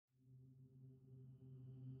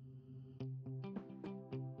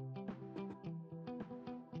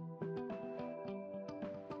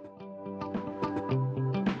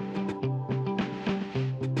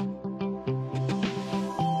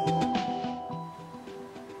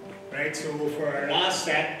Right, so for our last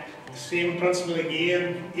set, same principle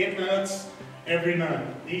again, 8 minutes every minute.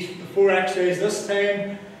 The 4 exercises this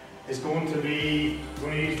time is going to be, we're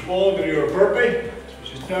going to use the ball to do our burpee,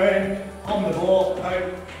 which is down, on the ball,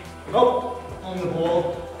 out, and up, on the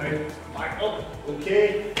ball, out, back up,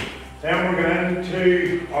 okay. Then we're going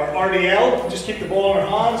into our RDL, just keep the ball in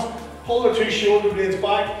our hands, pull the 2 shoulder blades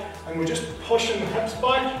back, and we're just pushing the hips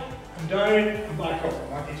back, and down, and back up.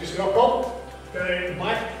 Okay, just look up, down, and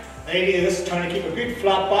back. The idea of this is trying to keep a good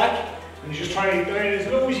flat back, and you're just trying to get down as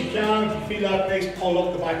low as you can. If you feel that nice pull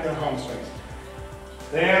up the back of the hamstrings.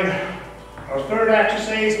 Then, our 3rd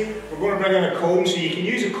exercise, we're going to bring in a cone. So you can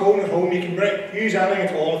use a cone at home, you can use anything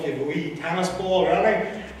at all. If you have a wee tennis ball or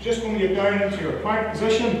anything, you're just going to get down into your plank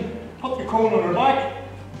position, put the cone on your back,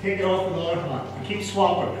 and take it off with the other hand, and keep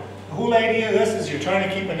swapping. The whole idea of this is you're trying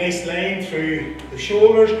to keep a nice line through the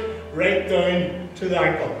shoulders, right down to the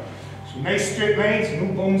ankle. So nice straight lines, no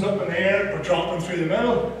bums up in the air or dropping through the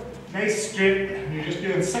middle. Nice straight, and you're just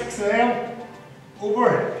doing 6 of them,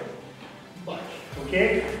 over, back,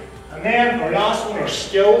 okay? And then our last one, our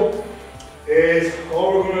skill, is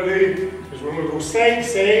all we're going to do is we're going to go side to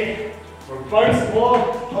side, we're going to bounce the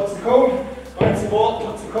ball, touch the cone, bounce the ball,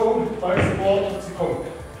 touch the cone, bounce the ball, touch the cone.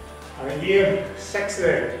 And again, 6 of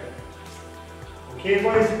them. Okay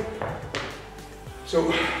boys? So,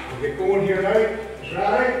 we'll get going here now, just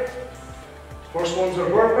ready. First one's our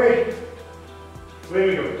burpee. Away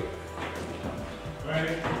we go. Right,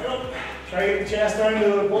 get up. Try to get the chest down to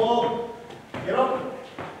the ball. Get up.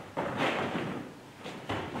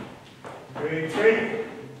 2, 3.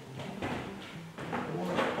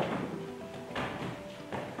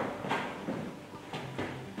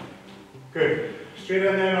 Good. Straight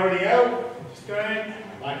in then RDL. Just down.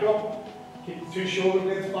 Back up. Keep the 2 shoulder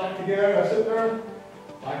blades back together. That's it there.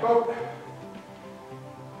 Back up.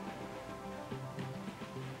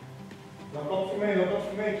 Look up for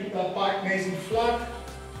me, keep that back nice and flat.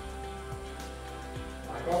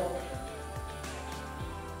 Back up.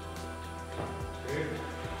 Good.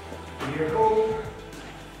 Here we go.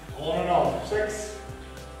 On and off. 6.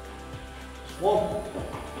 1.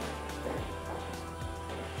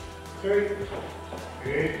 2.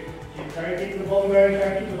 Good. Try to keep the bum down, try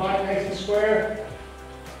to keep the back nice and square.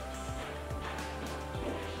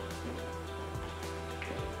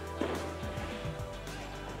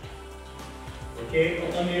 Okay,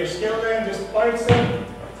 up under your skill then, just bounce them.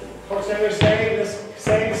 Touch the other side, this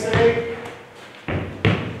side to side.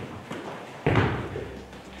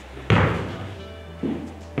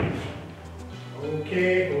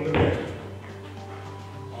 Okay, hold it there.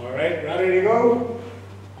 Alright, ready to go?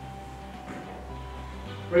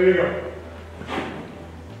 Ready to go.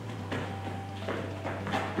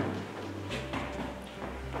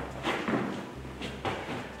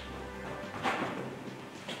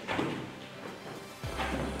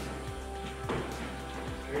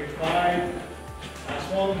 Last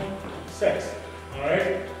one, 6. Alright,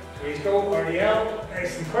 please go, RDL,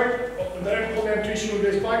 nice and quick, up and down, pull them 2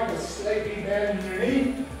 shoulders back with slightly bend in your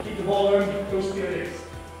knee, keep the ball down close to your legs.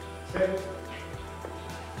 Sit.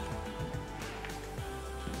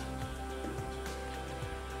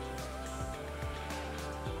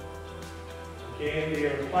 Okay, into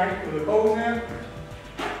your plank with the cone then.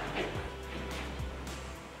 That's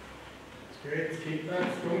great, let's keep that.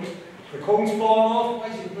 The cone's falling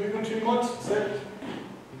off, as you're moving too much, sit.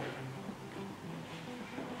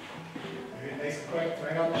 Very nice and quick,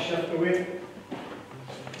 try not to shift the weight.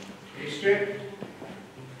 Stay straight.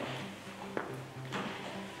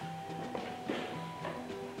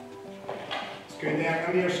 It's good then,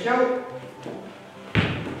 under your skill.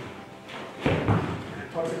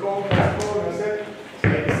 Touch the cone, press the cone, that's it.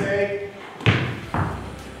 Side to side.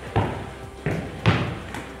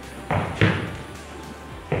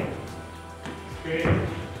 Good.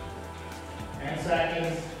 10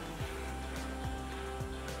 seconds.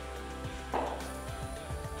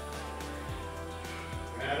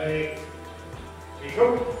 Ready. Here you go.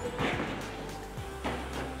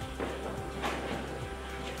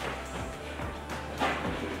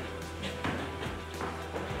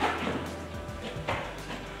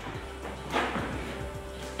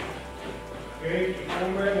 Okay, keep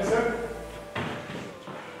going there, that's it.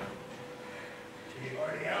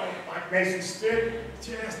 Back nice and straight,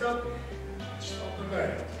 chest up, up and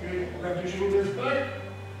down. Good. Lift your shoulders back.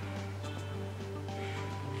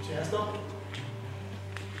 Chest up.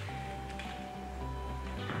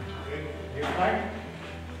 Good. Here back.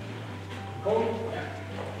 Go. Yeah.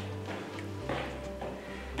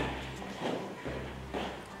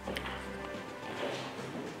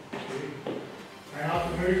 Try not to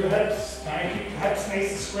move the hips. Try and keep the hips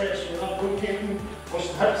nice and square so you're not rotating. Push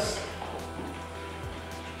the hips.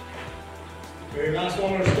 Good, last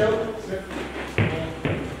one more still. Sit.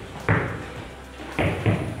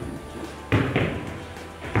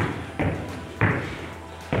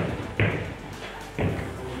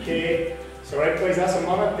 Okay, so right boys, that's a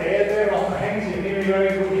minute there on the hands. You can maybe ready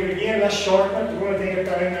to go here again. Let's shorten it. We're going to take it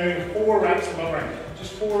down now 4 reps of upper.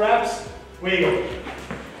 Just 4 reps. Way you go.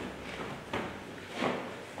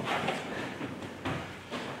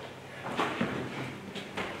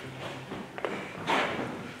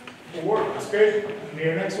 4, that's good. And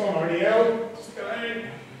your next one, RDL. Just down.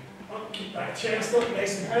 Up, keep that chest up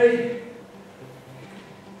nice and high.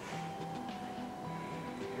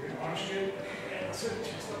 Good, arm straight. Yeah, that's it.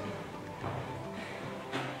 Chest up.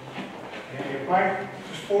 And your back.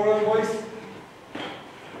 Just 4 of them, boys.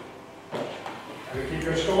 And keep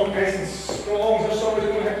your strong, nice and strong. This is always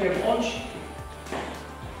going to hit you a punch.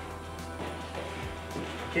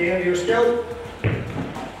 Okay, into your skill.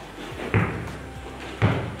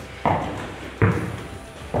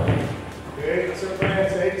 Good, that's it, Brian.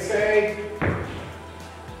 Side to side.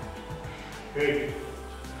 Good.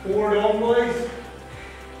 4 down, boys.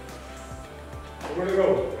 4 to go.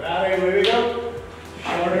 Right, here we go.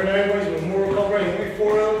 Shorter now, boys, with more recovery. Only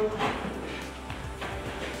 4 of them.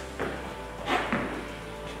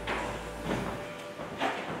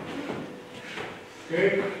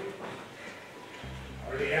 Good.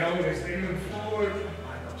 RDL is leaning forward.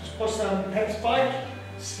 Just push them hips back.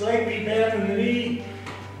 Slightly bend in the knee.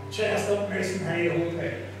 Chest up nice and high the whole time.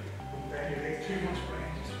 Don't bend your legs too much,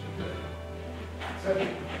 Brian. Just sit.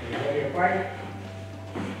 Lay your back.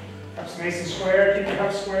 Hips nice and square. Keep your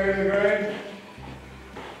hips square to the ground.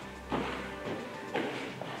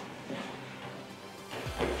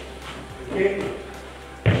 Okay.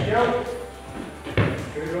 Go.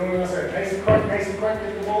 Good going, that's it. Nice and quick,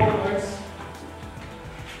 get the ball, nice.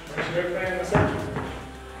 Nice and good, Brian, that's it.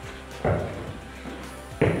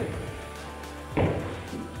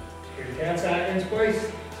 Good, 10 seconds, please.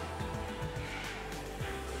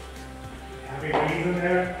 Happy breathing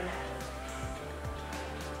there.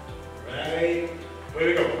 Right, way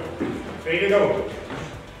to go. Way to go.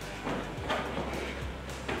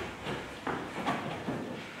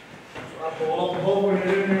 Drop the ball, hold when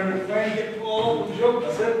you're in there, try get the ball, jump,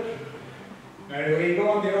 that's it. Now when you go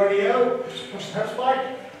on the RDL, just push the hips back.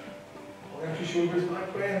 Pull them 2 shoulders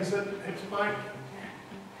back, Brian, that's it, hips back.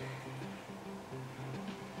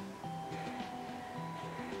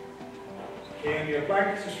 Okay, and your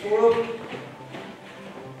back, just 4 up.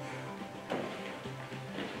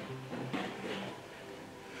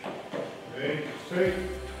 Right, 2.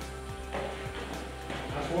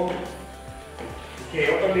 That's 1. Okay,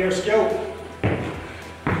 up under your skill.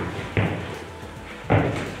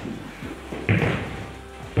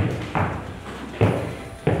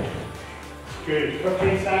 Good.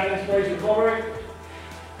 15 seconds, please, recovery.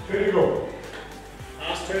 2 to go.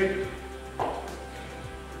 Last 2.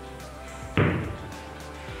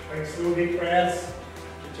 Take slow deep breaths.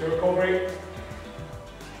 Get your recovery.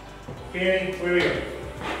 Okay, here we go.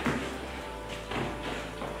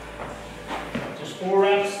 Just 4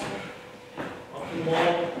 reps. Up to the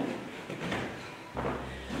wall.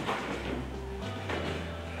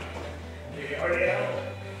 Okay, RDL.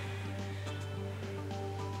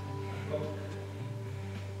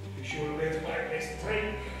 Shoulder blades back nice and tight.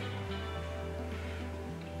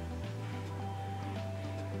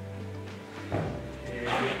 Okay,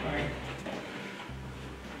 fine.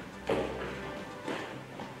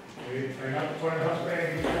 Good, try not to turn the hips back,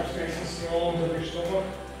 keep your hips nice and strong with your stomach.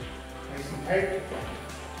 Nice and tight.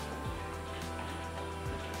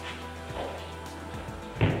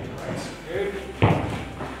 Nice, good.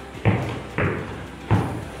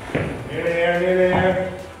 Nearly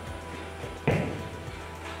there.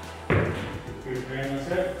 Good, Graham, that's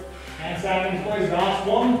it. 10 seconds, boys, last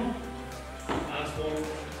one. Last one.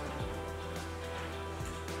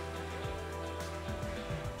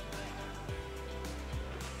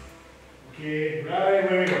 Okay, right,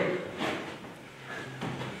 where we go.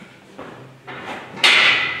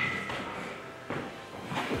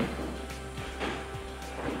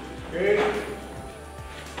 Good.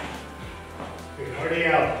 Good,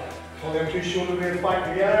 RDL. Pull them 2 shoulder blades back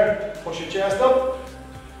together. Push your chest up.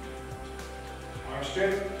 Arms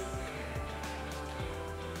straight.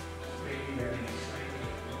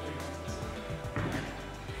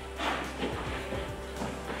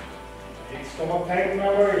 Stomach tight,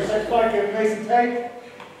 remember your 6 pack, get it nice and tight.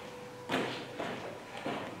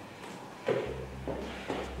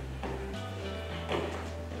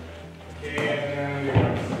 Okay, and then your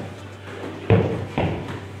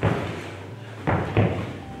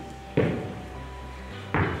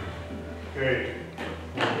Good.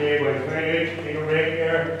 Okay, boys, very good. Take a break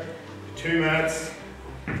here. 2 minutes.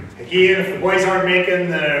 Again, if the boys aren't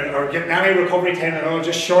making or getting any recovery time at all,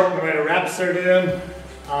 just shorten the amount of reps they're doing.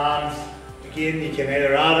 And again, you can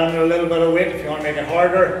either add in a little bit of weight if you want to make it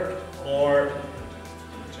harder, or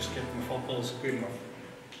just get the footballs good enough.